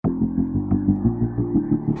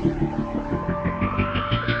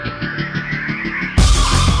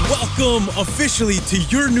Welcome officially to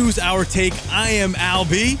your News Hour Take. I am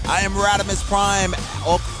Albie. I am Radimus Prime.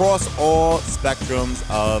 Across all spectrums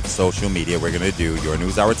of social media, we're going to do your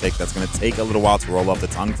News Hour Take. That's going to take a little while to roll off the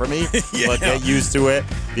tongue for me. Yeah. But get used to it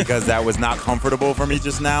because that was not comfortable for me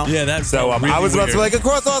just now. Yeah, that's so really I was about weird. to be like,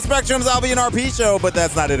 across all spectrums, I'll be an RP show, but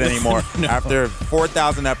that's not it anymore. No. After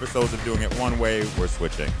 4,000 episodes of doing it one way, we're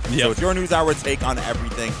switching. Yep. So it's your News Hour Take on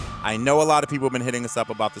everything. I know a lot of people have been hitting us up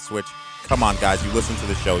about the switch. Come on, guys. You listen to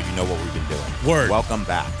the show. You know what we've been doing. Word. Welcome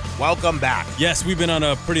back. Welcome back. Yes, we've been on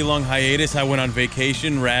a pretty long hiatus. I went on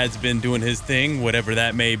vacation. Rad's been doing his thing, whatever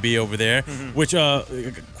that may be over there. Mm-hmm. Which,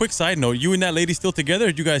 quick side note, you and that lady still together, or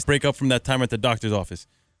did you guys break up from that time at the doctor's office?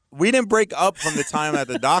 We didn't break up from the time at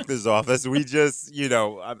the doctor's office. We just,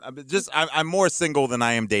 I'm more single than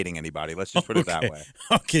I am dating anybody. Let's just put it that way.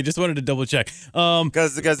 Okay, just wanted to double check.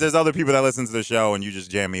 Because there's other people that listen to the show and you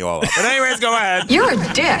just jam me all up. But anyways, go ahead. You're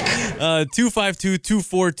a dick.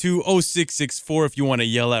 252-242-0664 if you want to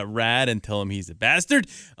yell at Rad and tell him he's a bastard.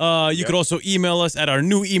 You could also email us at our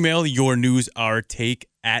new email,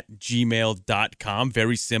 yournewsourtake@gmail.com.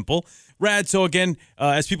 Very simple. Rad, so again,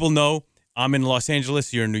 as people know, I'm in Los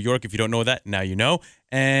Angeles. You're in New York. If you don't know that, now you know.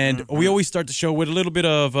 And we always start the show with a little bit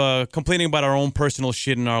of complaining about our own personal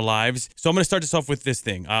shit in our lives. So I'm going to start this off with this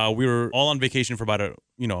thing. We were all on vacation for about a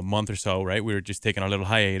month or so, right? We were just taking our little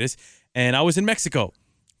hiatus. And I was in Mexico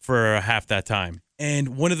for half that time.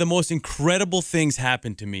 And one of the most incredible things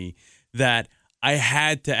happened to me that I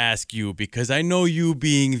had to ask you, because I know you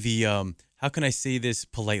being the, how can I say this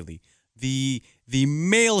politely? The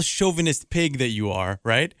male chauvinist pig that you are,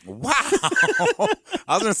 right? Wow. I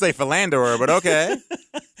was going to say philanderer, but okay.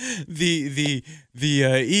 the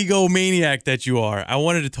egomaniac that you are. I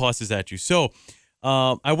wanted to toss this at you. So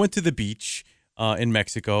I went to the beach in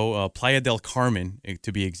Mexico, Playa del Carmen,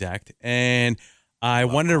 to be exact, and I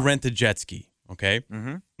wanted to rent a jet ski, okay?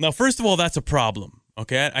 Mm-hmm. Now, first of all, that's a problem,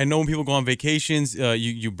 okay? I know when people go on vacations,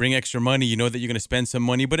 you bring extra money, you know that you're going to spend some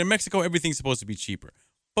money, but in Mexico, everything's supposed to be cheaper.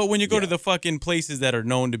 But when you go to the fucking places that are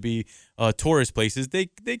known to be tourist places, they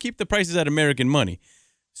keep the prices at American money.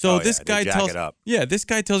 So this guy tells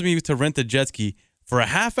me to rent a jet ski for a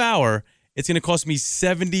half hour. It's going to cost me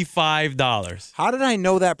 $75. How did I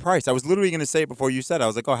know that price? I was literally going to say it before you said it. I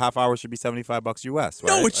was like, half hour should be $75 US,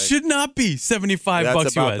 right? No, it should not be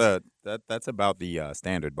 $75 US. That's about the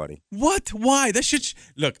standard, buddy. What? Why? That shit.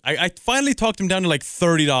 Look, I finally talked him down to like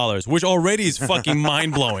 $30, which already is fucking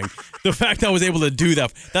mind blowing. The fact I was able to do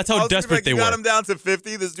that. That's how desperate they were. You got him down to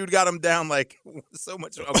 50. This dude got him down like so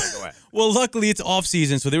much. Okay, go ahead. Well, luckily it's off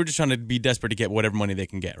season, so they were just trying to be desperate to get whatever money they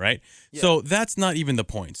can get, right? Yeah. So that's not even the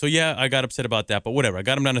point. So yeah, I got upset about that, but whatever. I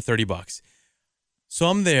got him down to $30. So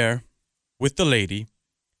I'm there with the lady,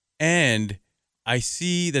 and I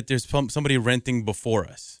see that there's somebody renting before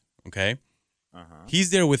us. Okay?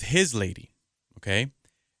 He's there with his lady. Okay?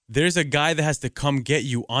 There's a guy that has to come get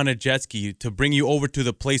you on a jet ski to bring you over to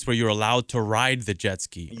the place where you're allowed to ride the jet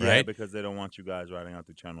ski, right? Yeah, because they don't want you guys riding out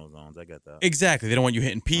through channel zones. I get that. Exactly. They don't want you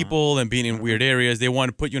hitting people and being in weird areas. They want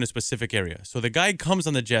to put you in a specific area. So the guy comes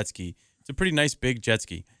on the jet ski. It's a pretty nice big jet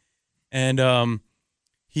ski. And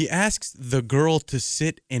he asks the girl to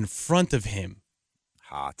sit in front of him.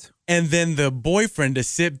 Hot. And then the boyfriend to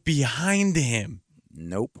sit behind him.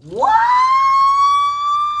 Nope. What?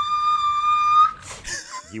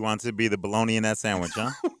 He wants to be the bologna in that sandwich,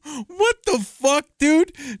 huh? What the fuck,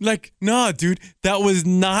 dude? Like, nah, dude, that was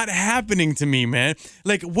not happening to me, man.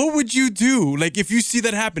 Like, what would you do? Like, if you see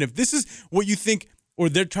that happen, if this is what you think, or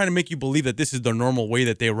they're trying to make you believe that this is the normal way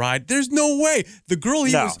that they ride, there's no way. The girl,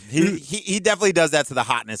 he definitely does that to the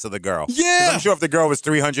hotness of the girl. Yeah. 'Cause I'm sure if the girl was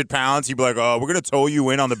 300 pounds, he'd be like, we're going to tow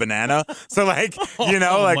you in on the banana. So, like,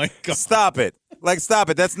 my God. Stop it. Like, stop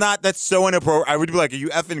it. That's so inappropriate. I would be like, are you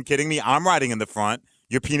effing kidding me? I'm riding in the front.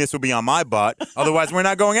 Your penis will be on my butt. Otherwise, we're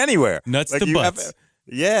not going anywhere. Nuts like, to butts.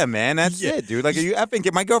 Yeah, man. That's it, dude. Like, are you effing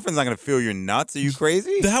kidding? My girlfriend's not going to feel your nuts. Are you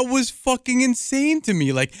crazy? That was fucking insane to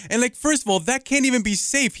me. Like, first of all, that can't even be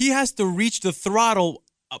safe. He has to reach the throttle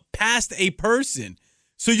past a person.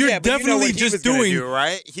 So you're definitely just doing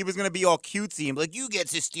right. He was gonna be all cutesy and be like, "You get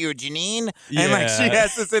to steer, Janine," and like she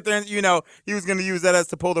has to sit there and he was gonna use that as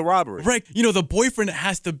to pull the robbery. Right. The boyfriend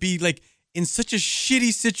has to be like in such a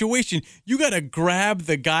shitty situation. You gotta grab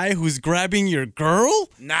the guy who's grabbing your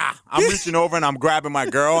girl. Nah, I'm reaching over and I'm grabbing my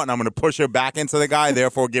girl and I'm gonna push her back into the guy,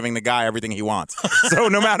 therefore giving the guy everything he wants. So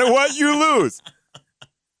no matter what, you lose.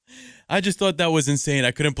 I just thought that was insane.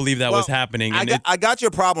 I couldn't believe that was happening. I got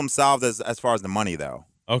your problem solved as far as the money, though.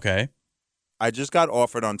 Okay. I just got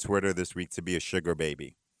offered on Twitter this week to be a sugar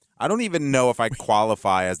baby. I don't even know if I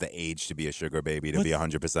qualify as the age to be a sugar baby, to be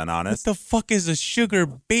 100% honest. What the fuck is a sugar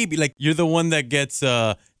baby? Like, you're the one that gets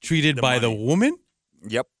treated by the woman?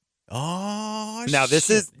 Yep. Oh, now shit.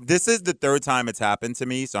 this is the third time it's happened to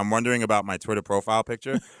me, so I'm wondering about my Twitter profile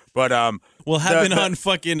picture. But well, having on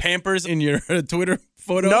fucking Pampers in your Twitter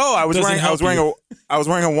photo. No, I was wearing a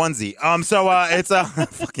onesie. So it's a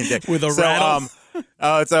fucking dick with a rattle.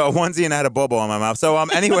 It's a onesie and I had a bobo on my mouth. So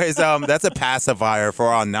anyways, that's a pacifier for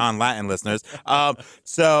our non-Latin listeners.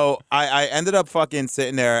 So I ended up fucking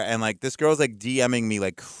sitting there and like this girl's like DMing me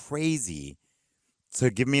like crazy to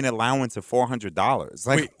give me an allowance of $400.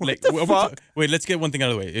 Like, wait, let's get one thing out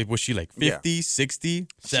of the way. Was she like 50, 60,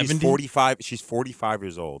 70? She's 45. She's 45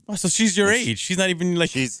 years old. Oh, so she's your age. She's not even like...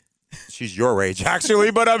 She's your age,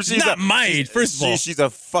 actually, but she's not my age. First of all, she's a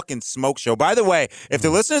fucking smoke show. By the way, if the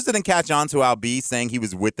listeners didn't catch on to Al B saying he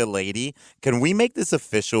was with the lady, can we make this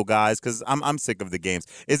official, guys? Because I'm sick of the games.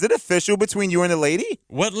 Is it official between you and the lady?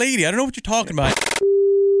 What lady? I don't know what you're talking about.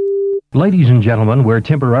 Ladies and gentlemen, we're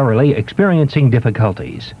temporarily experiencing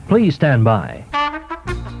difficulties. Please stand by.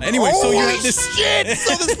 Anyway, so you're at this shit.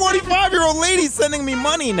 So this 45-year-old lady's sending me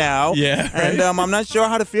money now. Yeah, right? And I'm not sure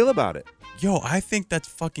how to feel about it. Yo, I think that's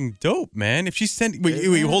fucking dope, man. If she's sending,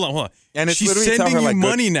 wait, hold on. And it's she's sending you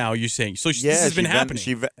money now. You're saying so? This has been happening.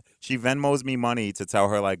 She Venmos me money to tell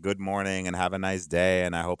her like good morning and have a nice day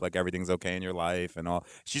and I hope like everything's okay in your life and all.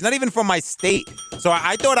 She's not even from my state, so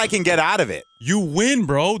I thought I can get out of it. You win,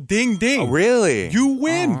 bro. Ding ding. Oh, really? You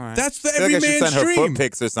win. Right. That's the every man's dream. I should send her dream. foot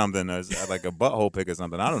pics or something, or like a butthole pic or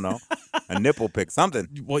something. I don't know, a nipple pic, something.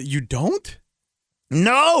 What, you don't?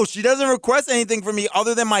 No, she doesn't request anything from me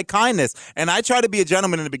other than my kindness. And I try to be a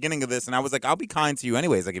gentleman in the beginning of this, and I was like, I'll be kind to you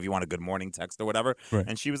anyways, like if you want a good morning text or whatever. Right.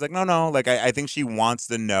 And she was like, no. Like, I think she wants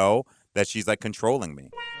to know that she's, like, controlling me.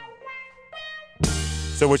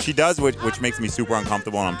 So what she does, which makes me super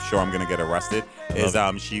uncomfortable, and I'm sure I'm going to get arrested, is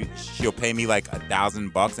she'll pay me, like, $1,000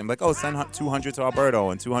 and be like, oh, send 200 to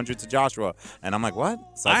Alberto and 200 to Joshua. And I'm like, what?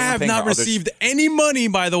 So I have not received any money,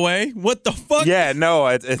 by the way. What the fuck? Yeah, no,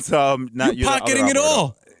 it's not you're pocketing it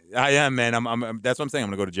all. I am, man. I'm that's what I'm saying.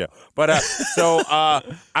 I'm gonna go to jail. But so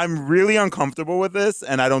I'm really uncomfortable with this,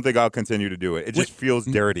 and I don't think I'll continue to do it. It just feels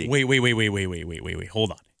dirty. Wait.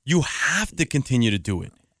 Hold on. You have to continue to do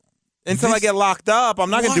it. Until I get locked up. I'm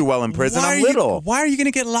not going to do well in prison. I'm little. Why are you going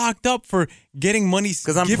to get locked up for getting money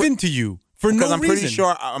given to you for no reason?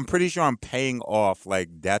 Because I'm pretty sure I'm paying off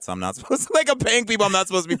like debts I'm not supposed to. Like I'm paying people I'm not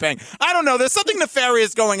supposed to be paying. I don't know. There's something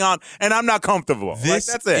nefarious going on, and I'm not comfortable. This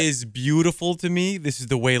that's it. is beautiful to me. This is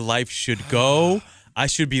the way life should go. I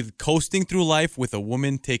should be coasting through life with a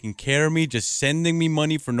woman taking care of me, just sending me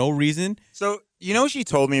money for no reason. So, you know, she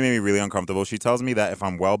told me, made me really uncomfortable. She tells me that if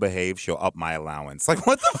I'm well behaved, she'll up my allowance. Like,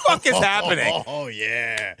 what the fuck is happening? Oh,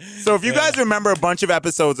 yeah. So, if you guys remember a bunch of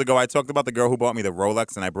episodes ago, I talked about the girl who bought me the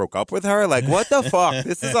Rolex and I broke up with her. Like, what the fuck?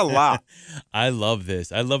 This is a lot. I love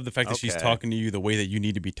this. I love the fact that she's talking to you the way that you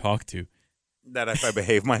need to be talked to. That if I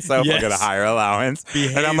behave myself, Yes. I get a higher allowance.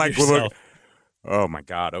 Behave and I'm like, yourself. well, look. Oh, my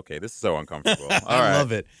God. Okay, this is so uncomfortable. All right. I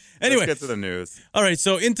love it. Anyway. Let's get to the news. All right,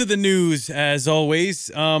 so into the news, as always.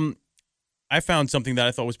 I found something that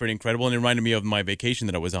I thought was pretty incredible, and it reminded me of my vacation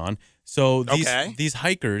that I was on. So these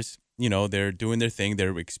hikers, you know, they're doing their thing.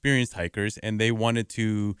 They're experienced hikers, and they wanted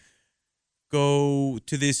to go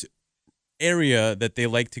to this area that they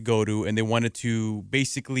like to go to, and they wanted to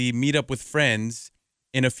basically meet up with friends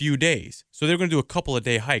in a few days. So they're going to do a couple of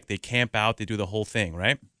day hike. They camp out. They do the whole thing,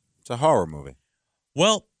 right? It's a horror movie.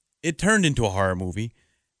 Well, it turned into a horror movie.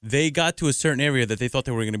 They got to a certain area that they thought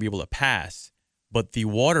they were going to be able to pass, but the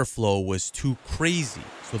water flow was too crazy,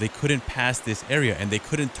 so they couldn't pass this area, and they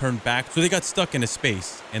couldn't turn back. So they got stuck in a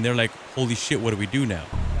space, and they're like, holy shit, what do we do now?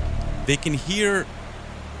 They can hear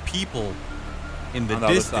people in the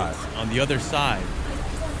distance on the other side,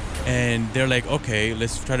 and they're like, okay,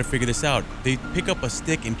 let's try to figure this out. They pick up a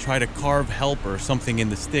stick and try to carve help or something in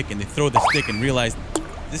the stick, and they throw the stick and realize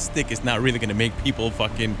this stick is not really going to make people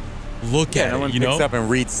fucking look at no one it, you know? picks up and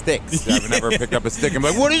reads sticks. I've never picked up a stick and be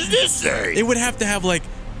like, what does this say? It would have to have like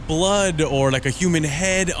blood or like a human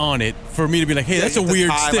head on it for me to be like, hey, that's a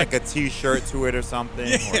weird tie stick. Like a T-shirt to it or something,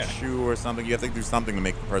 or a shoe or something. You have to do something to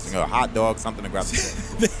make the person go, a hot dog, something to grab the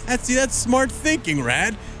stick. That's smart thinking,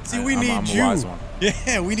 Rad. See, we need I'm you. A wise one.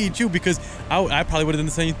 Yeah, we need you because I probably would have done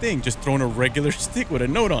the same thing, just thrown a regular stick with a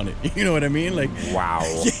note on it. You know what I mean? Like, wow.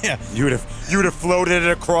 Yeah. You would have floated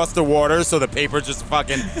it across the water so the paper just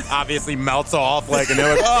fucking obviously melts off. Like, and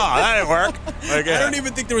they're like, oh, that didn't work. Like, I don't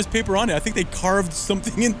even think there was paper on it. I think they carved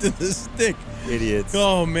something into the stick. Idiots.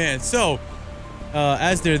 Oh man. So,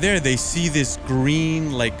 as they're there, they see this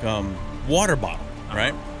green water bottle.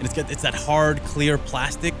 right? And it's that hard, clear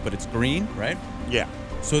plastic, but it's green, right? Yeah.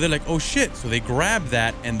 So they're like, oh shit. So they grab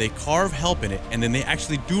that and they carve help in it, and then they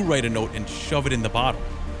actually do write a note and shove it in the bottle.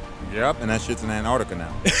 Yep, and that shit's in Antarctica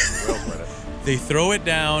now. Real credit. They throw it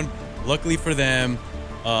down. Luckily for them,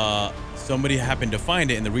 somebody happened to find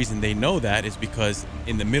it, and the reason they know that is because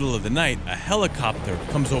in the middle of the night, a helicopter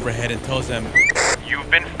comes overhead and tells them, "You've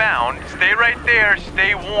been found. Stay right there,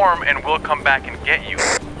 stay warm, and we'll come back and get you."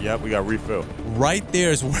 Yep, we got refill. Right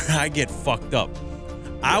there is where I get fucked up.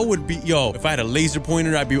 I would be, if I had a laser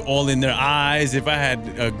pointer, I'd be all in their eyes. If I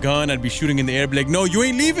had a gun, I'd be shooting in the air, be like, "No, you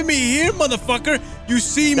ain't leaving me here, motherfucker. You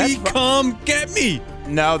see me, come get me."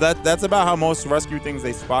 No, that's about how most rescue things,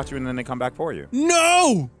 they spot you and then they come back for you.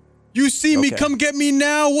 No! You see me, Okay. come get me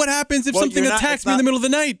now. What happens if something attacks me in the middle of the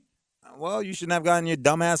night? Well, you shouldn't have gotten your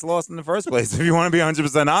dumbass lost in the first place. If you want to be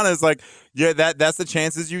 100% honest, like, yeah, that's the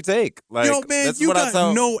chances you take. Like, Yo, man, that's you what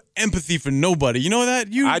got no empathy for nobody. You know that?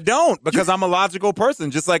 I don't, because I'm a logical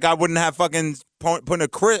person. Just like I wouldn't have fucking putting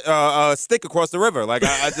a stick across the river. Like,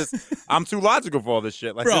 I'm too logical for all this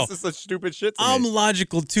shit. Like, Bro, this is such stupid shit to I'm me.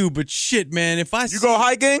 logical too, but shit, man, if I You go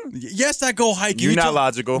hiking? Yes, I go hiking. You're not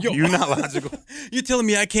logical. You're not logical. You're telling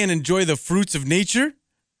me I can't enjoy the fruits of nature?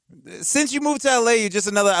 Since you moved to LA, you're just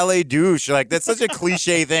another LA douche. Like, that's such a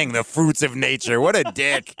cliche thing. The fruits of nature. What a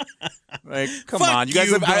dick. Like, come Fuck on. You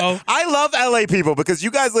guys live. bro. I love LA people because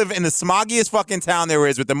you guys live in the smoggiest fucking town there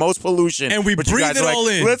is with the most pollution. And we but you breathe guys it are all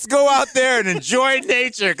like, in. Let's go out there and enjoy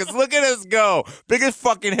nature because look at us go. Biggest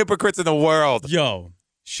fucking hypocrites in the world. Yo,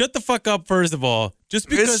 shut the fuck up, first of all. Just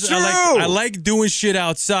because It's true. I like doing shit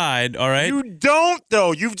outside, all right? You don't,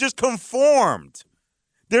 though. You've just conformed.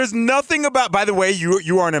 There's nothing about. By the way,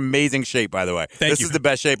 you are in amazing shape. By the way, Thank this you. is the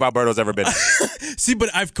best shape Alberto's ever been in. See, but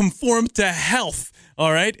I've conformed to health,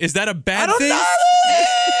 all right? Is that a bad thing?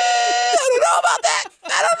 I don't know about that.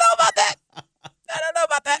 I don't know about that. I don't know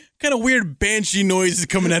about that. Kind of weird banshee noises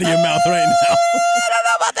coming out of your mouth right now. I don't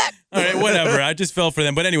know about that. All right, whatever. I just fell for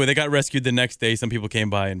them. But anyway, they got rescued the next day. Some people came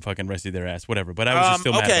by and fucking rescued their ass. Whatever. But I was just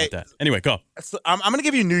still mad okay. about that. Anyway, go. So I'm going to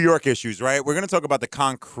give you New York issues, right? We're going to talk about the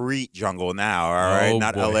concrete jungle now, all right? Oh,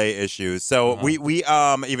 Not boy. LA issues. So we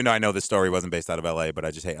even though I know this story wasn't based out of LA, but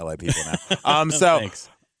I just hate LA people now. Thanks.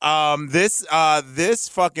 This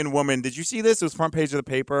fucking woman, did you see this? It was front page of the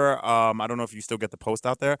paper. I don't know if you still get the post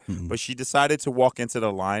out there, but she decided to walk into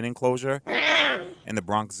the lion enclosure in the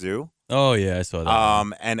Bronx Zoo. Oh, yeah, I saw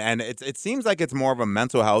that. And it seems like it's more of a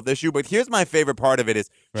mental health issue, but here's my favorite part of it is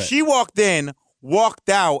Right. she walked in, walked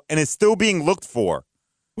out, and is still being looked for.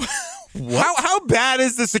 How bad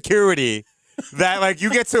is the security that like you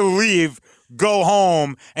get to leave, go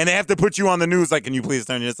home, and they have to put you on the news like, can you please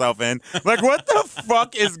turn yourself in? Like, what the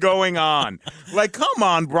fuck is going on? Like, come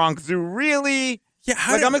on, Bronx Zoo, really? Yeah,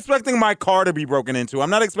 Like, I'm expecting my car to be broken into. I'm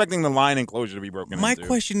not expecting the lion enclosure to be broken my into.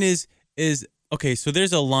 question is okay, so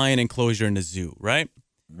there's a lion enclosure in the zoo, right?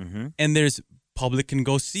 Mm-hmm. And there's public can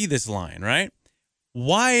go see this lion, right?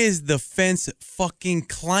 Why is the fence fucking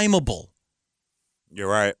climbable? You're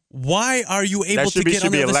right. Why are you able That to get on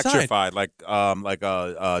should be the other side? electrified,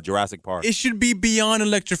 like Jurassic Park. It should be beyond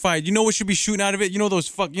electrified. You know what should be shooting out of it? You know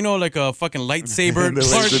those like a fucking lightsaber The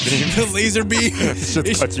part? laser beams. The laser beam.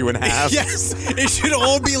 Should cut you in half. Yes, it should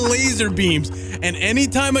all be laser beams. And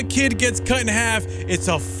anytime a kid gets cut in half, it's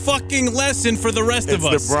a fucking lesson for the rest of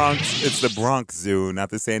us. It's the Bronx Zoo, not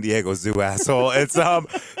the San Diego Zoo, asshole. It's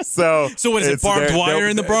So what is it, it's barbed wire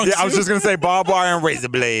in the Bronx Yeah, I was Zoo? just gonna say barbed wire and razor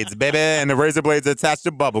blades, baby, and the razor blades are attached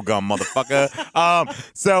to bubble gum, motherfucker.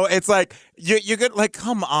 So it's like you could like,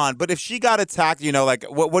 come on. But if she got attacked, like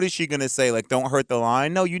what is she gonna say? Like, don't hurt the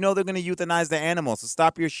lion? No, they're gonna euthanize the animals. So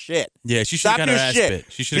stop your shit. Yeah, she should have Stop got your her ass shit. bit.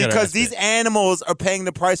 She should have got her Because ass these bit. animals are paying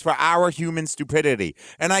the price for our human stupidity.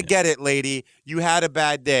 And I get it, lady. You had a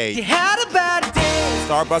bad day. You had a bad day.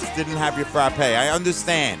 Starbucks didn't have your frappe. I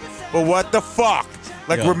understand. But what the fuck?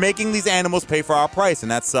 Like, Yo. we're making these animals pay for our price,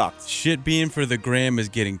 and that sucks. Shit being for the gram is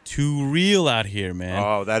getting too real out here, man.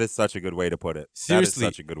 Oh, that is such a good way to put it. Seriously. That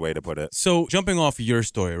is such a good way to put it. So jumping off your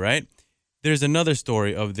story, right? There's another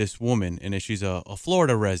story of this woman, and she's a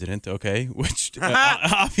Florida resident, okay? Which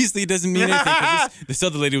obviously doesn't mean anything. 'Cause this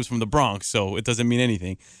other lady was from the Bronx, so it doesn't mean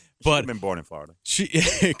anything. Should But have been born in Florida.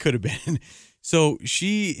 it could have been. So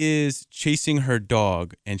she is chasing her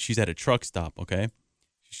dog, and she's at a truck stop, okay?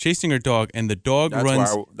 She's chasing her dog, and the dog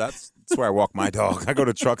runs. That's where I walk my dog. I go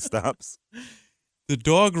to truck stops. The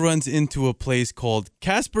dog runs into a place called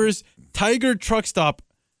Casper's Tiger Truck Stop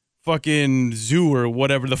fucking zoo or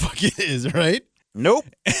whatever the fuck it is, right? Nope.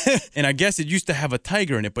 And I guess it used to have a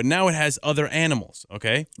tiger in it, but now it has other animals,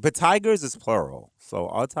 okay? But tigers is plural. So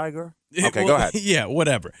a tiger? Okay, go ahead. Yeah,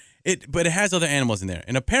 whatever. But it has other animals in there.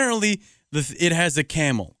 And apparently it has a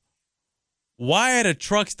camel. Why at a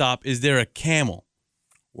truck stop is there a camel?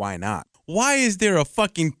 Why not? Why is there a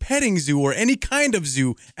fucking petting zoo or any kind of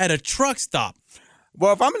zoo at a truck stop?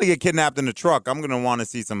 Well, if I'm gonna get kidnapped in a truck, I'm gonna want to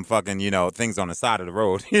see some fucking, things on the side of the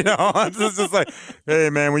road. It's just like, hey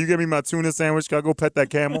man, will you give me my tuna sandwich? Can I go pet that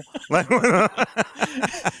camel? Like,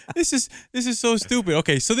 This is so stupid.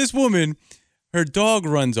 Okay, so this woman, her dog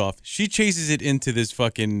runs off. She chases it into this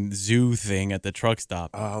fucking zoo thing at the truck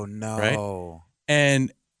stop. oh no! Right?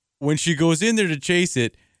 And when she goes in there to chase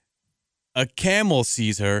it, a camel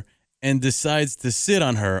sees her and decides to sit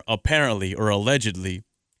on her, apparently or allegedly.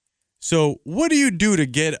 So what do you do to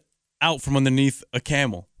get out from underneath a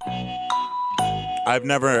camel? I've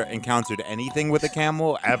never encountered anything with a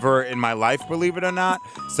camel ever in my life, believe it or not.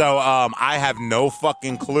 So I have no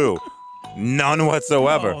fucking clue. None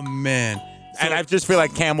whatsoever. Oh, man. And I just feel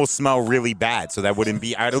like camels smell really bad. So that wouldn't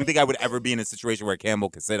be, I don't think I would ever be in a situation where a camel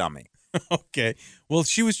could sit on me. Okay. Well,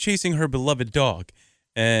 she was chasing her beloved dog,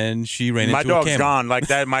 and she ran My into a dog's camel. gone. Like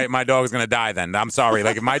that, my dog's gonna die then. I'm sorry.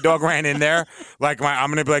 Like if my dog ran in there, I'm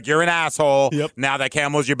gonna be like, you're an asshole. Yep. Now that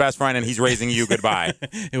camel's your best friend and he's raising you. Goodbye.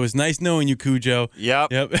 It was nice knowing you, Cujo.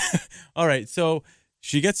 Yep. All right. So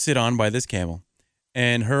she gets sit on by this camel,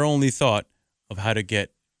 and her only thought of how to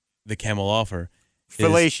get the camel off her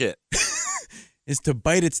Fillet shit. is to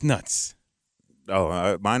bite its nuts.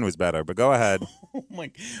 Oh, mine was better, but go ahead. Oh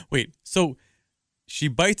my! Wait. So she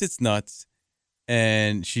bites its nuts,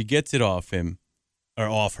 and she gets it off him, or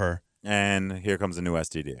off her. And here comes a new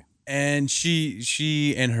STD. And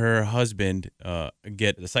she and her husband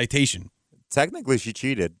get the citation. Technically, she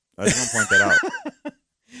cheated. I just want to point that out.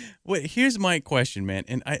 Wait, here's my question, man,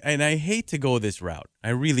 and I hate to go this route. I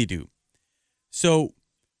really do. So,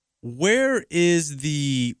 where is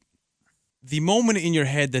the moment in your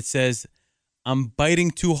head that says, I'm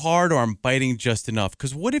biting too hard or I'm biting just enough?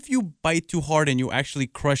 Because what if you bite too hard and you actually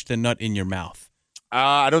crush the nut in your mouth?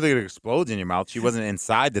 I don't think it explodes in your mouth. She wasn't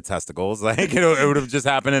inside the testicles. Like it would have just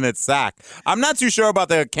happened in its sack. I'm not too sure about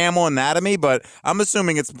the camel anatomy, but I'm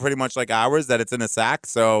assuming it's pretty much like ours, that it's in a sack.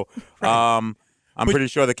 So I'm pretty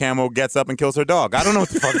sure the camel gets up and kills her dog. I don't know what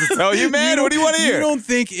the fuck to tell you, man. What do you want to hear? You don't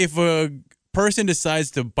think if a person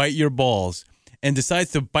decides to bite your balls and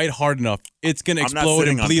decides to bite hard enough, it's gonna explode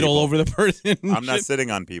and bleed all over the person? I'm not sitting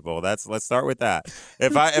on people. Let's start with that.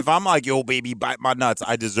 If I'm like, yo, baby, bite my nuts,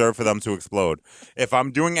 I deserve for them to explode. If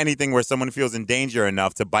I'm doing anything where someone feels in danger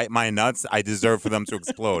enough to bite my nuts, I deserve for them to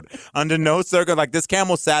explode. Under no circle, like this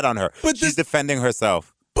camel sat on her. But she's defending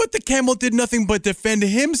herself. But the camel did nothing but defend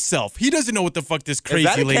himself. He doesn't know what the fuck this crazy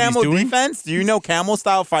Is that a lady's camel doing. defense? Do you know camel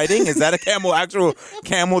style fighting? Is that a actual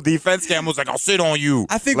camel defense? Camel's like, I'll sit on you.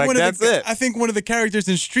 I think like, I think one of the characters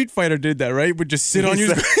in Street Fighter did that, right? Would just sit on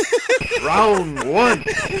you. Round one,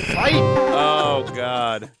 fight. Oh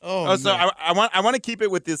God. So man. I want to keep it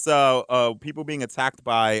with this people being attacked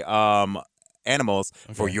by animals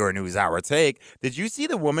for your news hour take. Did you see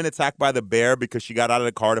the woman attacked by the bear because she got out of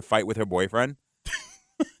the car to fight with her boyfriend?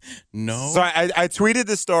 No. So I tweeted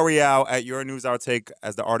this story out at Your News Our Take,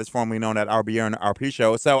 as the artist formerly known at RBR and RP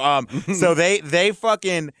Show. So so they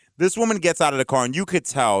fucking, this woman gets out of the car and you could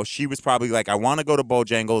tell she was probably like, I want to go to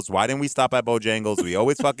Bojangles. Why didn't we stop at Bojangles? We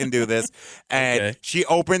always fucking do this. And she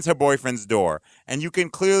opens her boyfriend's door and you can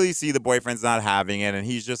clearly see the boyfriend's not having it. And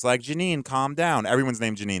he's just like, Janine, calm down. Everyone's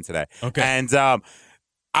named Janine today. Okay. And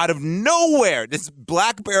out of nowhere, this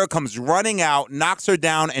black bear comes running out, knocks her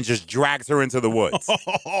down, and just drags her into the woods.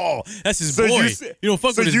 Oh, that's his So boy. you You don't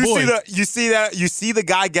fuck with his boy. you see the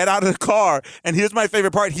guy get out of the car, and here's my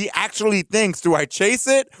favorite part. He actually thinks, do I chase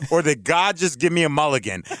it or did God just give me a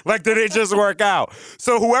mulligan? Like, did it just work out?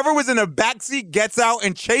 So whoever was in the backseat gets out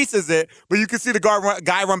and chases it, but you can see the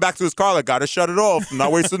guy run back to his car like, gotta shut it off. I'm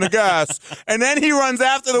not wasting the gas. And then he runs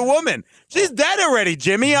after the woman. She's dead already,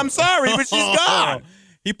 Jimmy. I'm sorry, but she's gone.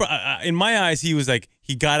 He, in my eyes, he was like,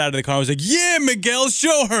 he got out of the car. I was like, yeah, Miguel,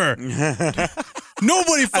 show her.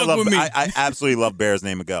 Nobody fuck with me. I absolutely love bears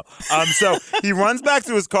named Miguel. So he runs back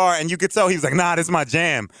to his car, and you could tell he was like, nah, this is my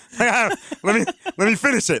jam. let me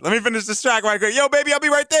finish it. Let me finish this track right quick. Yo, baby, I'll be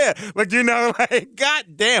right there. Like, like, God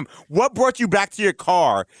damn. What brought you back to your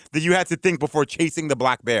car that you had to think before chasing the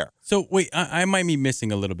black bear? So, wait, I might be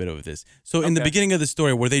missing a little bit of this. So, in the beginning of the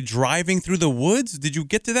story, were they driving through the woods? Did you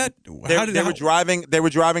get to that? They were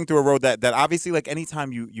driving through a road that obviously, like,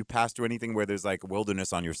 anytime you pass through anything where there's, like,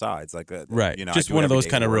 wilderness on your sides, like, right. you know, Just one of those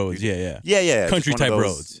kind of roads. Yeah. Yeah. Country type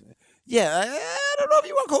roads. Yeah, I don't know if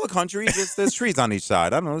you want to call it country. Just there's trees on each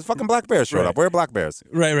side. I don't know. There's fucking black bears showed up. Where are black bears?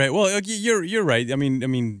 Right. Well, you're right. I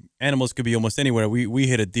mean, animals could be almost anywhere. We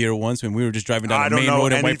hit a deer once when we were just driving down the main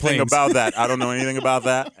road in White Plains. I don't know anything about that. I don't know anything about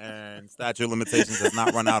that, and statute of limitations has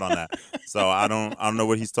not run out on that. So I don't know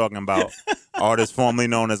what he's talking about. Artist formerly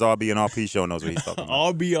known as RB and RP Show knows what he's talking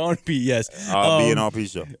about. RB, yes. RB and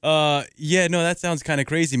RP Show. Yeah, no, that sounds kind of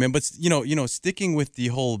crazy, man. But sticking with the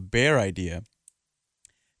whole bear idea.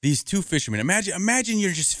 These two fishermen. Imagine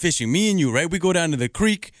you're just fishing. Me and you, right? We go down to the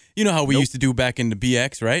creek. You know how we used to do back in the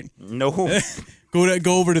BX, right? No.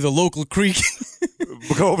 Go over to the local creek.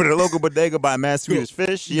 Go over to the local bodega, buy mad Swedish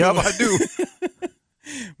fish. Yeah, I do.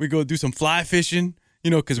 We go do some fly fishing,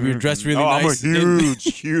 because we were dressed really nice. I'm a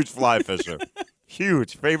huge fly fisher.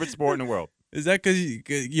 Huge. Favorite sport in the world. Is that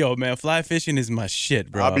because, man, fly fishing is my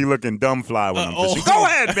shit, bro. I'll be looking dumb fly when I'm fishing. Go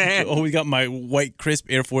ahead, man. We got my white, crisp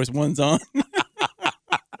Air Force Ones on.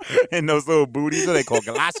 And those little booties, what they call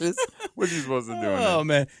galoshes. What are you supposed to do? Oh,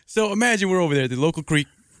 man. So imagine we're over there at the local creek.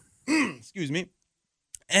 Excuse me.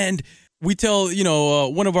 And we tell,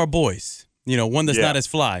 one of our boys, one that's not as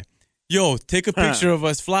fly, yo, take a picture of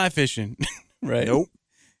us fly fishing. Right? Nope.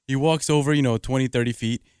 He walks over, 20, 30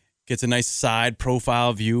 feet, gets a nice side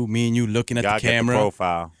profile view, me and you looking at the camera. Get the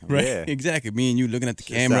profile. Right? Yeah. Exactly. Me and you looking at the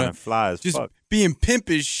camera. Fly as just fuck. being pimp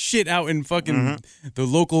as shit out in fucking the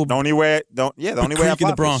local the only way I creek in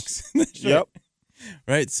the Bronx. Yep.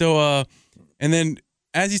 Right. So and then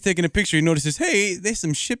as he's taking a picture, he notices, hey, there's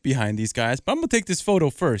some shit behind these guys, but I'm gonna take this photo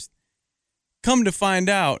first. Come to find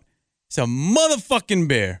out, it's a motherfucking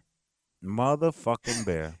bear. Motherfucking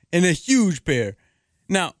bear. And a huge bear.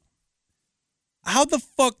 Now, how the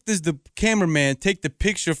fuck does the cameraman take the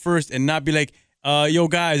picture first and not be like, yo,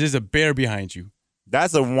 guys, there's a bear behind you?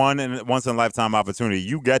 That's a once in a lifetime opportunity.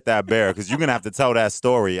 You get that bear because you're gonna have to tell that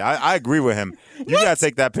story. I agree with him. You gotta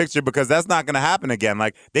take that picture because that's not gonna happen again.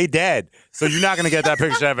 Like they dead, so you're not gonna get that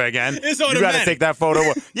picture ever again. It's you gotta take that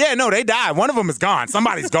photo. Yeah, no, they died. One of them is gone.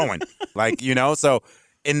 Somebody's going. So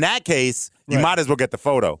in that case, you might as well get the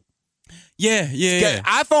photo. Yeah.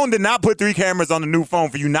 iPhone did not put 3 cameras on the new phone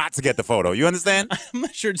for you not to get the photo. You understand? I'm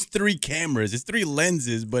not sure it's 3 cameras. It's 3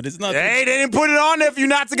 lenses, but it's not. Hey, they didn't put it on there for you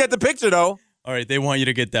not to get the picture though. All right, they want you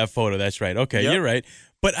to get that photo. That's right. Okay, You're right.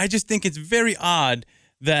 But I just think it's very odd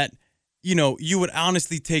that, you would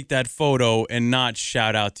honestly take that photo and not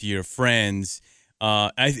shout out to your friends.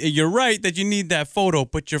 You're right that you need that photo,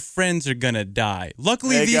 but your friends are going to die.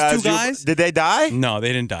 Luckily, these two guys. Did they die? No,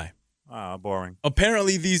 they didn't die. Oh, boring.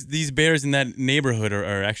 Apparently, these bears in that neighborhood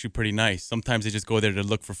are actually pretty nice. Sometimes they just go there to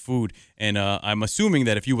look for food. And I'm assuming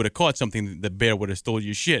that if you would have caught something, the bear would have stole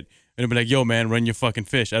your shit. And it'd be like, yo, man, run your fucking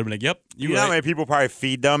fish. I'd be like, yep. You know how many people probably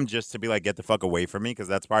feed them just to be like, get the fuck away from me? Because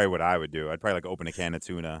that's probably what I would do. I'd probably like open a can of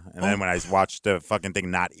tuna. And then when I watch the fucking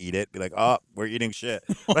thing not eat it, be like, oh, we're eating shit.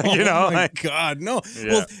 Like, Oh, my God, no.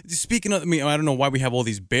 Yeah. Well, speaking of, I don't know why we have all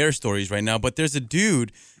these bear stories right now, but there's a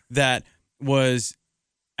dude that was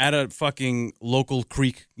at a fucking local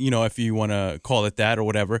creek, if you want to call it that or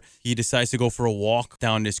whatever. He decides to go for a walk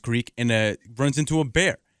down this creek and runs into a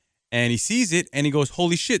bear. And he sees it and he goes,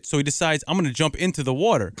 holy shit. So he decides, I'm going to jump into the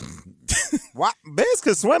water. What? Bears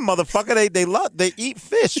can swim, motherfucker. They eat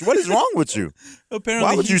fish. What is wrong with you? Apparently,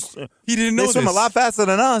 why would he didn't know they swim this. a lot faster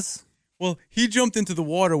than us. Well, he jumped into the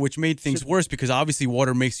water, which made things worse because obviously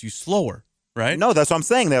water makes you slower, right? No, that's what I'm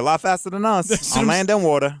saying. They're a lot faster than us on land and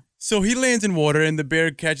water. So he lands in water, and the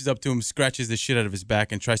bear catches up to him, scratches the shit out of his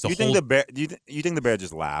back, and tries to hold. Think the bear? Do you think the bear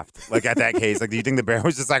just laughed? Like at that case, like do you think the bear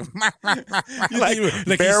was just like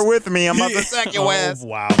bear with me? I'm about to sack your ass.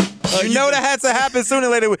 Wow. You know that had to happen sooner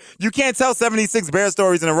or later. You can't tell 76 bear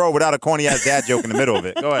stories in a row without a corny ass dad joke in the middle of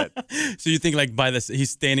it. Go ahead. So you think like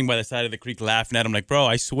he's standing by the side of the creek laughing at him like, bro,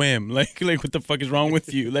 I swim. Like what the fuck is wrong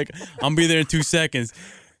with you? Like I'll be there in 2 seconds.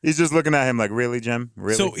 He's just looking at him like, really, Jim?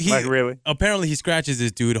 Really? So really? Apparently he scratches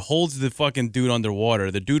this dude, holds the fucking dude underwater.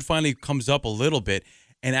 The dude finally comes up a little bit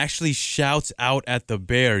and actually shouts out at the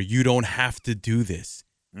bear, you don't have to do this.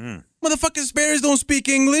 Motherfuckers, bears don't speak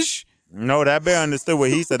English. No, that bear understood what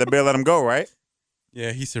he said. The bear let him go, right?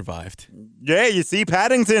 Yeah, he survived. Yeah, you see,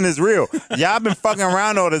 Paddington is real. Y'all been fucking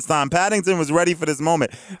around all this time. Paddington was ready for this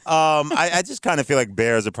moment. I just kind of feel like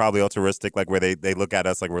bears are probably altruistic, like where they look at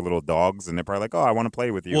us like we're little dogs, and they're probably like, oh, I want to play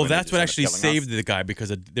with you. Well, that's what actually saved the guy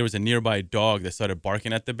because there was a nearby dog that started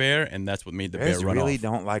barking at the bear, and that's what made the bear run really off.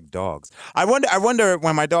 Don't like dogs. I wonder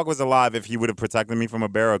when my dog was alive if he would have protected me from a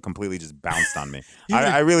bear or completely just bounced on me.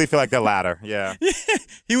 I really feel like the latter. Yeah.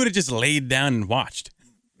 He would have just laid down and watched.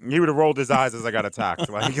 He would have rolled his eyes as I got attacked.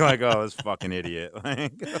 Like oh, this fucking idiot.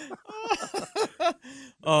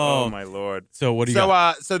 Oh my Lord. So what do you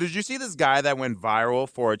got? So did you see this guy that went viral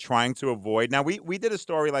for trying to avoid? Now we did a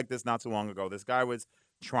story like this not too long ago. This guy was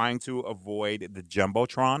trying to avoid the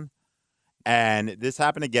Jumbotron. And this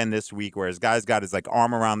happened again this week where his guy's got his like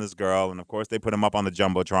arm around this girl, and of course they put him up on the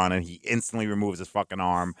Jumbotron and he instantly removes his fucking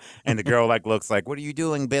arm. And the girl like looks like, "What are you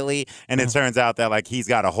doing, Billy?" And it turns out that like he's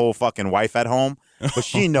got a whole fucking wife at home. But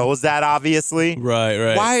she knows that obviously.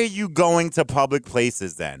 Right. Why are you going to public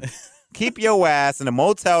places then? Keep your ass in a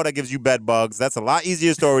motel that gives you bed bugs. That's a lot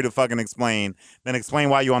easier story to fucking explain than explain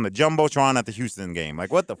why you're on the Jumbotron at the Houston game.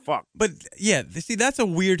 Like, what the fuck? But yeah, see, that's a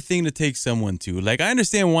weird thing to take someone to. Like, I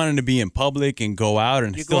understand wanting to be in public and go out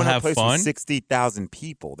and You're still going to a have place fun. with 60,000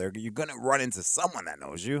 people. You're going to run into someone that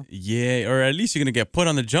knows you. Yeah, or at least you're gonna get put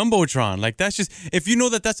on the Jumbotron. Like, that's just, if you know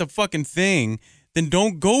that that's a fucking thing, then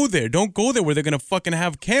don't go there. Don't go there where they're gonna fucking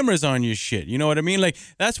have cameras on your shit. You know what I mean? Like,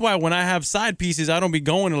 that's why when I have side pieces, I don't be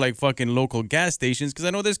going to like fucking local gas stations because I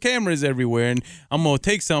know there's cameras everywhere, and I'm gonna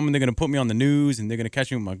take some and they're gonna put me on the news and they're gonna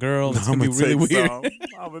catch me with my girl. It's gonna be really weird. I'm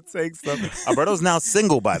gonna take some. Alberto's now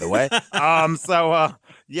single, by the way.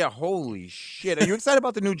 Yeah, holy shit. Are you excited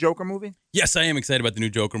about the new Joker movie? Yes, I am excited about the new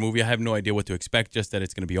Joker movie. I have no idea what to expect, just that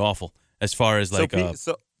it's gonna be awful as far as like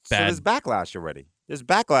so bad. there's backlash already. There's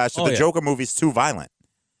backlash that Oh, the yeah. Joker movie's too violent.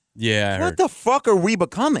 Yeah, I What heard. the fuck are we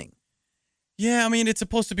becoming? Yeah, I mean, it's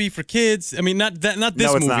supposed to be for kids. I mean, not this No, it's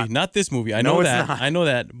movie. not. Not this movie. I No, know it's that. not. I know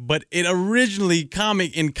that. But it originally,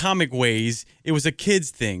 in comic ways, it was a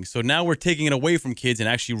kids thing. So now we're taking it away from kids and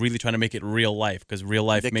actually really trying to make it real life because real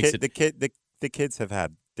life makes it. The kids have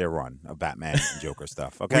had their run of Batman and Joker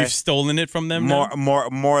stuff. Okay, We've stolen it from them. now?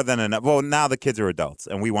 more than enough. Well, now the kids are adults,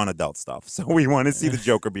 and we want adult stuff, so we want to see the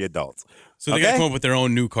Joker be adults. So they got to come up with their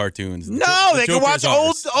own new cartoons. No, they can Joker watch is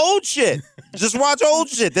ours. old shit. Just watch old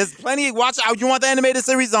shit. There's plenty. Watch out. You want the animated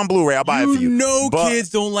series on Blu-ray? I'll buy it for you. You know, But- kids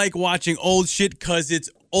don't like watching old shit because it's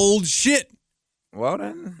old shit. Well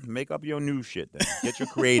then, make up your new shit. Then get your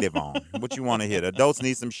creative on. What you want to hit? Adults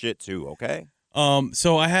need some shit too. Okay.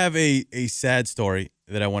 So I have a sad story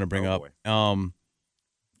that I want to bring Oh, up. boy.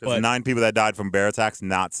 But- There's 9 people that died from bear attacks.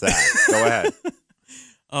 Not sad. Go ahead.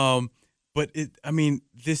 But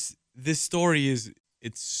this story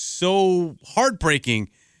it's so heartbreaking,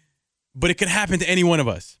 but it could happen to any one of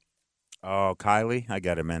us. Oh, Kylie, I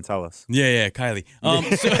get it, man. Tell us. Yeah, Kylie.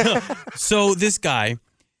 So this guy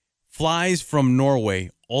flies from Norway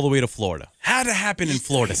all the way to Florida. Had to happen in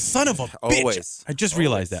Florida. Son of a bitch. Always. I just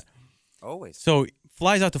realized that. Always. So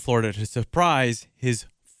flies out to Florida to surprise his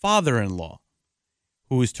father-in-law,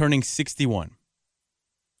 who is turning 61.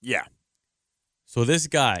 Yeah. So this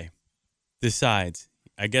guy decides,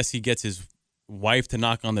 I guess he gets his wife to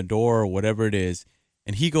knock on the door or whatever it is,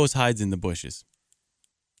 and he goes hides in the bushes.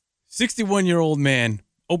 61-year-old man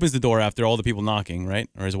opens the door after all the people knocking, right?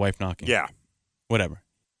 Or his wife knocking. Yeah. Whatever.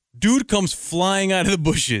 Dude comes flying out of the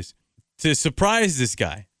bushes to surprise this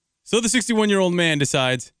guy. So the 61-year-old man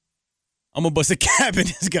decides, I'm going to bust a cap in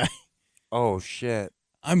this guy. Oh shit.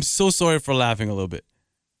 I'm so sorry for laughing a little bit.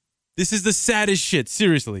 This is the saddest shit,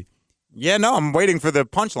 seriously. Yeah, no, I'm waiting for the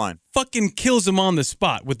punchline. Fucking kills him on the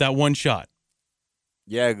spot with that one shot.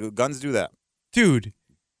 Yeah, guns do that. Dude.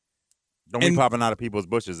 Don't be popping out of people's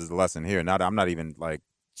bushes is the lesson here. I'm not even like,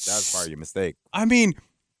 that's part of your mistake. I mean,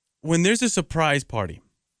 when there's a surprise party,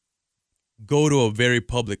 go to a very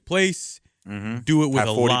public place, do it with Have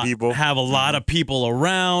a 40 lot, people. have a lot of people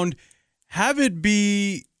around, have it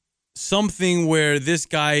be something where this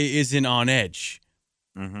guy isn't on edge,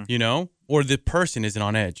 you know, or the person isn't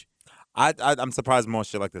on edge. I'm surprised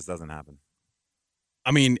most shit like this doesn't happen. I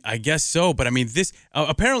mean, I guess so, but I mean, this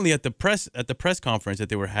apparently at the press conference that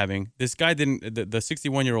they were having, this guy didn't, the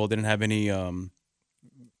 61-year-old didn't have any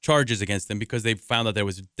charges against him because they found that there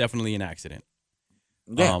was definitely an accident.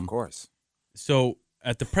 Yeah, of course. So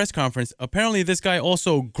at the press conference, apparently this guy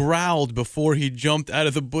also growled before he jumped out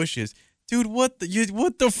of the bushes. Dude, what the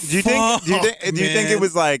fuck? Do you think it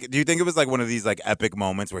was like one of these like epic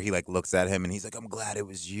moments where he like looks at him and he's like, I'm glad it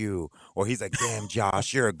was you, or he's like, damn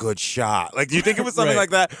Josh, you're a good shot. Like, do you think it was something Right.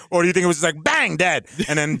 like that, or do you think it was just like bang dead,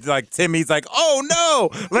 and then like Timmy's like, oh no,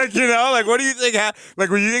 like, you know, like, what do you think? Like,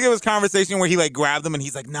 do you think it was conversation where he like grabbed him and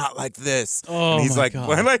he's like, not like this, Oh, and he's my like, God.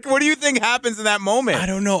 like, what do you think happens in that moment? I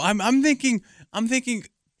don't know. I'm thinking,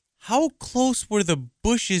 how close were the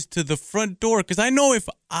bushes to the front door? Because I know if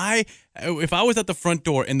I was at the front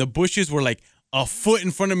door and the bushes were like a foot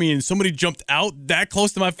in front of me and somebody jumped out that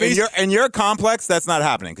close to my face. In your complex, that's not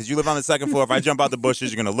happening because you live on the second floor. If I jump out the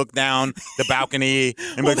bushes, you're gonna look down the balcony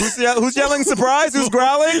and be like, who's yelling surprise? Who's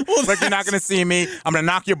growling? Like, you're not gonna see me. I'm gonna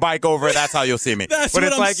knock your bike over. That's how you'll see me. That's but what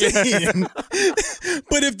it's I'm like, saying.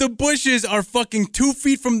 But if the bushes are fucking 2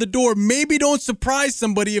 feet from the door, maybe don't surprise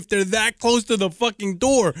somebody if they're that close to the fucking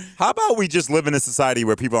door. How about we just live in a society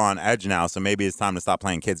where people are on edge now, so maybe it's time to stop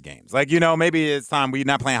playing kids games. Like, maybe it's time we're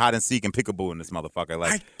not playing hide and seek and peekaboo in this motherfucker.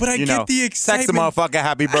 Like, I get the excitement. Text the motherfucker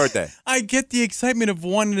happy birthday. I get the excitement of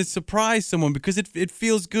wanting to surprise someone because it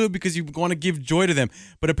feels good because you want to give joy to them.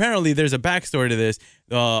 But apparently there's a backstory to this.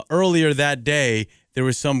 Earlier that day, there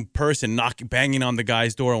was some person banging on the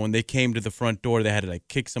guy's door. And when they came to the front door, they had to like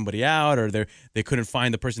kick somebody out, or they couldn't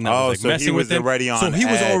find the person that was like messing with them. So he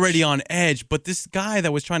was already on edge. But this guy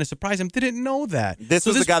that was trying to surprise him didn't know that. This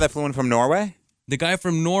was the guy that flew in from Norway? The guy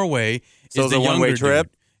from Norway so is the younger one-way trip?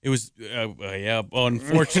 Dude. It was, yeah,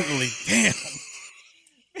 unfortunately. Damn.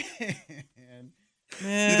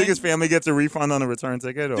 Man. You think his family gets a refund on the return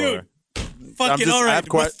ticket? Or? Dude. Fucking all right.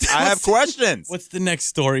 I have questions. What's the next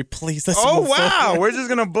story, please? Let's oh move wow, forward. we're just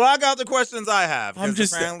gonna block out the questions I have. I'm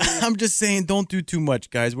just saying, don't do too much,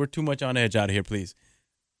 guys. We're too much on edge out of here, please.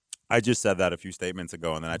 I just said that a few statements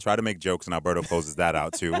ago, and then I try to make jokes, and Alberto closes that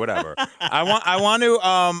out too. Whatever. I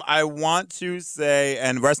want to say,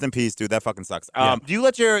 and rest in peace, dude. That fucking sucks. Yeah. Do you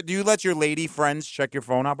let your lady friends check your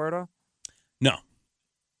phone, Alberto? No.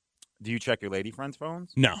 Do you check your lady friends'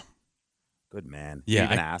 phones? No. Good man. Yeah. Do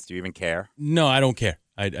you even ask? Do you even care? No, I don't care.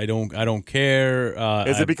 I don't care.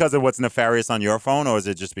 Is it because of what's nefarious on your phone, or is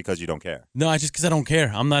it just because you don't care? No, it's just because I don't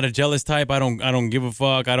care. I'm not a jealous type. I don't give a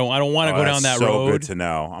fuck. I don't want to go down that road. So good to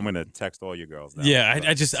know. I'm gonna text all you girls now. Yeah,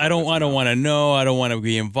 I don't want to know. I don't want to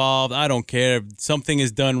be involved. I don't care if something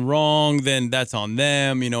is done wrong. Then that's on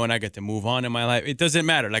them, and I get to move on in my life. It doesn't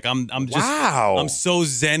matter. Like I'm just I'm so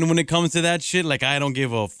zen when it comes to that shit. Like I don't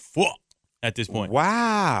give a fuck at this point.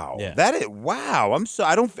 Wow. Yeah. That is wow.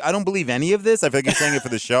 I don't believe any of this. I feel like you're saying it for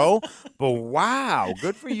the show, but wow.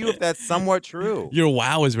 Good for you if that's somewhat true. Your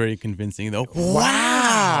wow is very convincing though.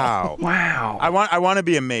 Wow. Wow. I want to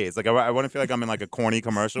be amazed. Like I want to feel like I'm in like a corny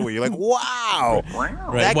commercial where you're like, wow.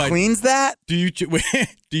 Right. That cleans that? Do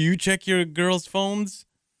you check your girls' phones?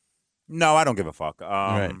 No, I don't give a fuck.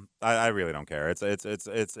 Right. I really don't care. It's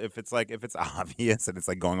if it's obvious and it's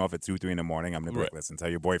like going off at 2-3 in the morning, I'm gonna be like, listen, tell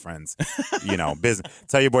your boyfriends,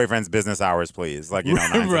 tell your boyfriends business hours, please. Like 9 to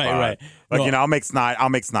 5. Right. Like No. I'll make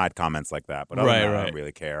snide comments like that, but other than that, I don't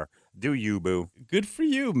really care. Do you, boo? Good for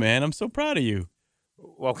you, man. I'm so proud of you.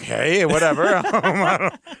 Okay, whatever.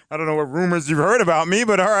 I don't know what rumors you've heard about me,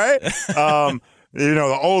 but all right.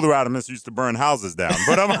 The older Adamus used to burn houses down.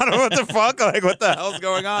 But I don't know what the fuck? Like, what the hell's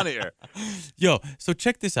going on here? Yo, so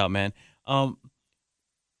check this out, man.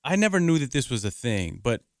 I never knew that this was a thing,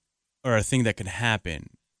 or a thing that could happen.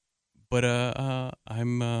 But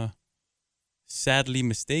I'm sadly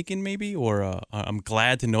mistaken, maybe, or I'm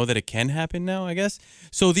glad to know that it can happen now, I guess.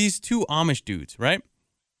 So these two Amish dudes, right?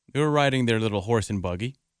 They were riding their little horse and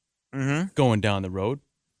buggy, going down the road,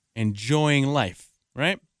 enjoying life,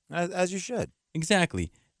 right? As you should.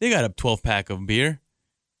 Exactly. They got a 12-pack of beer.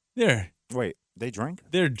 Wait, they drink?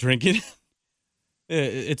 They're drinking.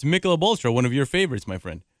 It's Michelob Ultra, one of your favorites, my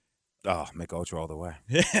friend. Oh, Mick Ultra all the way.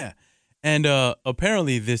 Yeah. And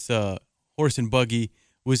apparently this horse and buggy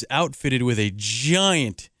was outfitted with a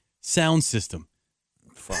giant sound system.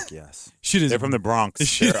 Fuck yes. They're from the Bronx.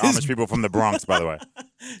 They're Amish people from the Bronx, by the way.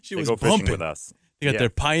 They go bumping fishing with us. They got their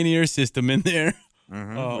Pioneer system in there,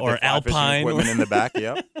 or Alpine equipment in the back.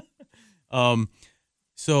 Yep.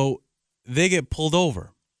 So they get pulled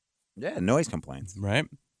over. Yeah, noise complaints. Right?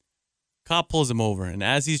 Cop pulls him over, and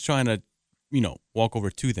as he's trying to, walk over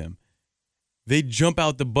to them, they jump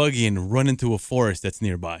out the buggy and run into a forest that's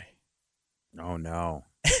nearby. Oh, no.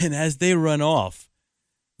 And as they run off,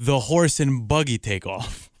 the horse and buggy take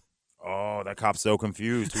off. Oh, that cop's so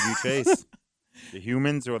confused. Who do you chase? The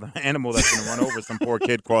humans or the animal that's going to run over some poor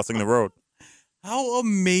kid crossing the road? How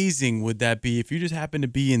amazing would that be if you just happened to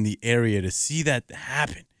be in the area to see that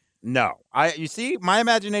happen? No. You see, my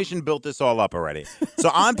imagination built this all up already. So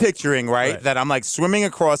I'm picturing, right, that I'm like swimming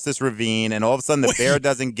across this ravine and all of a sudden the bear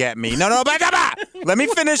doesn't get me. No, let me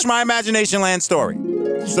finish my imagination land story.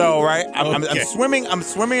 So, right, I'm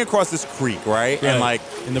swimming across this creek, right? And like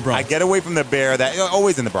in the Bronx. I get away from the bear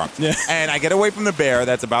always in the Bronx. Yeah. And I get away from the bear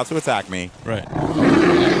that's about to attack me. Right.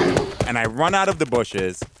 And I run out of the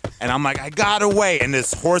bushes. And I'm like, I got away, and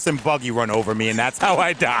this horse and buggy run over me, and that's how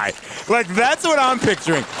I die. Like, that's what I'm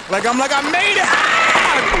picturing. Like, I made it!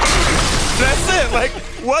 Ah! That's it. Like,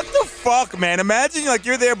 what the fuck, man? Imagine, like,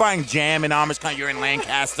 you're there buying jam in Amish country. You're in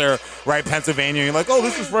Lancaster, right, Pennsylvania. You're like, oh,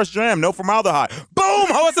 this is fresh jam, no formaldehyde. Boom!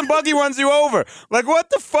 Horse and buggy runs you over. Like,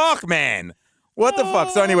 what the fuck, man? What the fuck?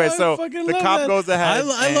 So anyway, I so fucking the love cop that. goes ahead.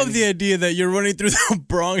 I love the idea that you're running through the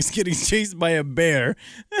Bronx getting chased by a bear.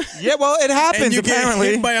 Yeah, well, it happens And you apparently.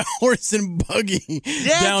 get hit by a horse and buggy.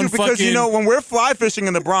 Yeah, down dude, because fucking, you know when we're fly fishing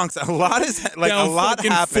in the Bronx, a lot is like down a lot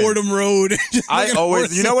fucking happens. Fordham Road. Just I fucking always,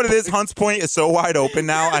 horse you know what it and is? Hunts Point is so wide open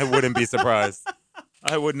now. I wouldn't be surprised.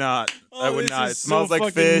 I would not. I Oh, would this not. It is smells so like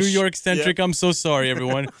fucking fish. New York centric. I'm so sorry,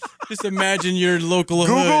 everyone. Just imagine your local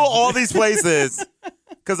Google hood. all these places.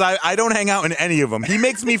 Because I don't hang out in any of them. He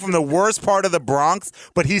makes me from the worst part of the Bronx,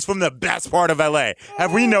 but he's from the best part of LA.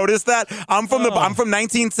 Have we noticed that? I'm from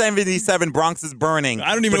 1977. Bronx is burning.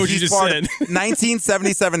 I don't even know what you just said.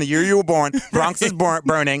 1977, the year you were born. Bronx is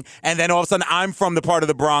burning, and then all of a sudden I'm from the part of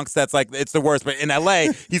the Bronx that's like it's the worst. But in LA,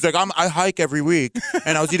 he's like I hike every week,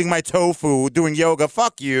 and I was eating my tofu, doing yoga.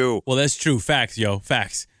 Fuck you. Well, that's true. Facts, yo.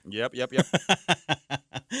 Facts. Yep.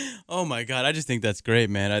 Oh my God, I just think that's great,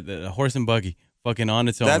 man. The horse and buggy, fucking on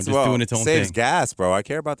its own, That's just doing its own saves thing. gas, bro. I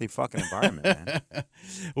care about the fucking environment, man.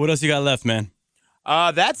 What else you got left, man?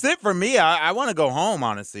 That's it for me. I want to go home,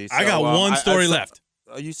 honestly. I So, got one story I- left,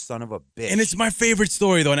 Oh, you son of a bitch. and it's my favorite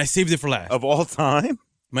story though, and I saved it for last. of all time.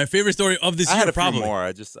 My favorite story of this I year, had a probably. few more.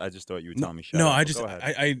 I just thought you would tell me shut No, up. I but just, go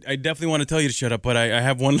ahead. I definitely want to tell you to shut up, but I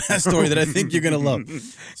have one last story that I think you're gonna love.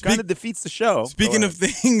 Kind of defeats the show. Speaking Go of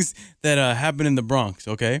ahead. things that happen in the Bronx,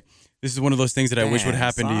 okay, this is one of those things that I wish would Damn,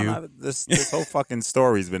 happen to son, you. This whole fucking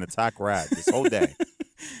story's been attack rad this whole day.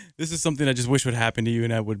 This is something I just wish would happen to you,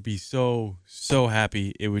 and I would be so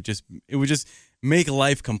happy. It would just make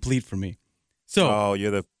life complete for me. So, Oh,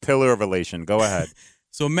 you're the pillar of elation. Go ahead.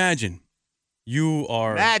 so imagine you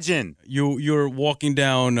are Imagine. you're walking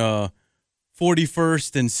down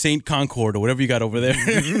 41st and St. Concord or whatever you got over there.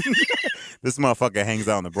 This motherfucker hangs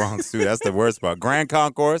out in the Bronx too. That's the worst part. Grand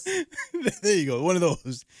Concourse. There you go, one of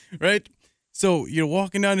those, right? So you're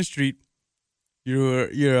walking down the street. You're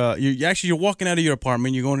walking out of your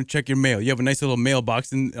apartment. You're going to check your mail. You have a nice little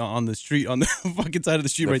mailbox on the street, on the fucking side of the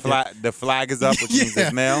street, right there. The flag is up, which means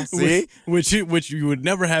it's mail. See? which you would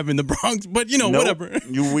never have in the Bronx, but you know, Nope. whatever.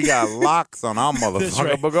 We got locks on our motherfucker.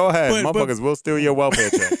 right. But go ahead. But- Motherfuckers will steal your welfare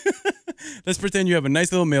check. Let's pretend you have a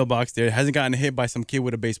nice little mailbox there. It hasn't gotten hit by some kid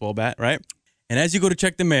with a baseball bat, right? And as you go to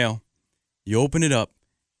check the mail, you open it up.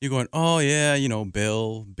 You're going, oh, yeah, you know,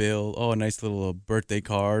 Bill, oh, a nice little birthday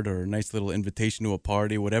card or a nice little invitation to a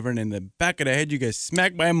party, whatever. And in the back of the head, you get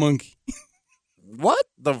smacked by a monkey. What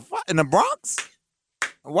the fuck? In the Bronx?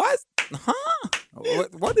 What? Huh?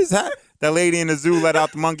 What is that? That lady in the zoo let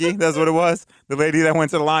out the monkey? That's what it was? The lady that went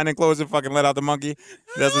to the lion enclosure fucking let out the monkey?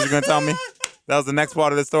 That's what you're going to tell me? That was the next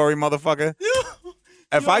part of the story, motherfucker?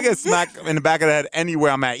 If I get smacked in the back of the head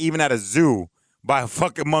anywhere I'm at, even at a zoo, by a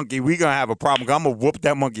fucking monkey, we gonna have a problem. 'Cause I'm gonna whoop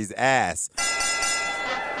that monkey's ass.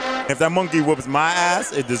 If that monkey whoops my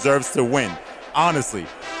ass, it deserves to win. Honestly,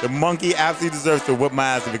 the monkey absolutely deserves to whoop my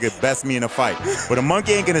ass if it could best me in a fight. But a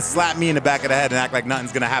monkey ain't gonna slap me in the back of the head and act like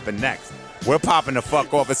nothing's gonna happen next. We're popping the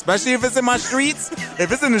fuck off, especially if it's in my streets.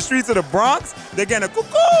 If it's in the streets of the Bronx, they're getting a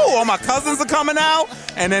cuckoo. All my cousins are coming out,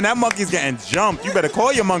 and then that monkey's getting jumped. You better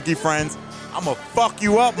call your monkey friends. I'm gonna fuck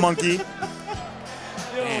you up, monkey.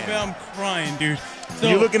 Yo, man, I'm crying, dude. So,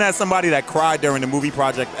 You're looking at somebody that cried during the movie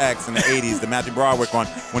Project X in the 80s, the Matthew Broderick one,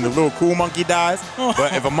 when the little cool monkey dies.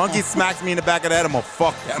 But if a monkey smacks me in the back of the head, I'm gonna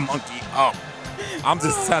fuck that monkey up. I'm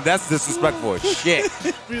just telling, that's disrespectful as shit.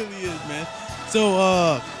 It really is, man.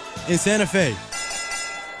 So, in Santa Fe,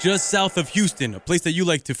 just south of Houston, a place that you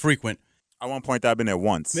like to frequent. I want to point out I've been there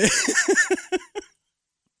once.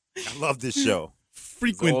 I love this show.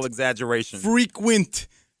 It's all exaggeration. Frequent.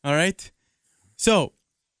 All right. So,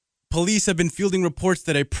 police have been fielding reports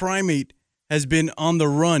that a primate has been on the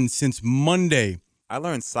run since Monday. I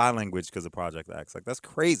learned sign language because of Project X. Like, that's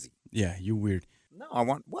crazy. Yeah, you weird. No, I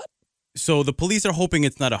want, what? So, the police are hoping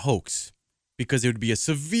it's not a hoax because it would be a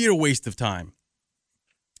severe waste of time.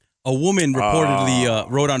 A woman reportedly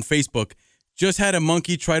wrote on Facebook, just had a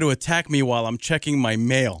monkey try to attack me while I'm checking my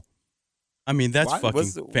mail. I mean, that's fucking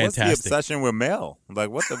fantastic. What's the obsession with mail? Like,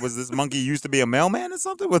 was this monkey used to be a mailman or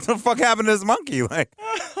something? What the fuck happened to this monkey? Like,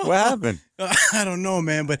 what happened? I don't know,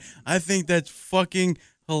 man, but I think that's fucking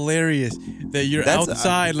hilarious that you're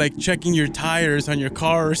outside, like, checking your tires on your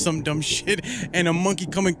car or some dumb shit, and a monkey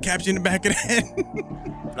come and catch you in the back of the head.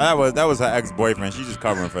 That was her ex-boyfriend. She's just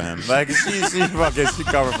covering for him. Like, she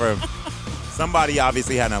covered for him. Somebody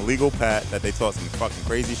obviously had an illegal pet that they taught some fucking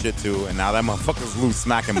crazy shit to, and now that motherfucker's loose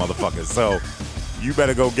smacking motherfuckers. So you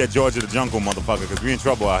better go get George of the Jungle, motherfucker, because we in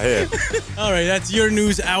trouble out here. All right, that's Your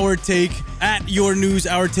News, Our Take. At Your News,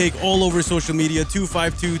 Our Take all over social media,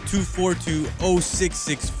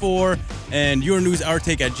 252-242-0664. And Your News, Our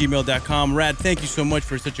Take at gmail.com. Rad, thank you so much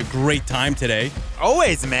for such a great time today.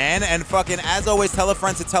 Always, man. And fucking, as always, tell a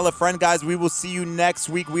friend to tell a friend, guys. We will see you next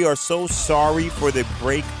week. We are so sorry for the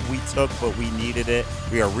break we took, but we needed it.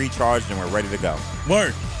 We are recharged and we're ready to go.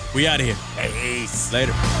 Word. We out of here. Peace.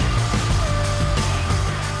 Later.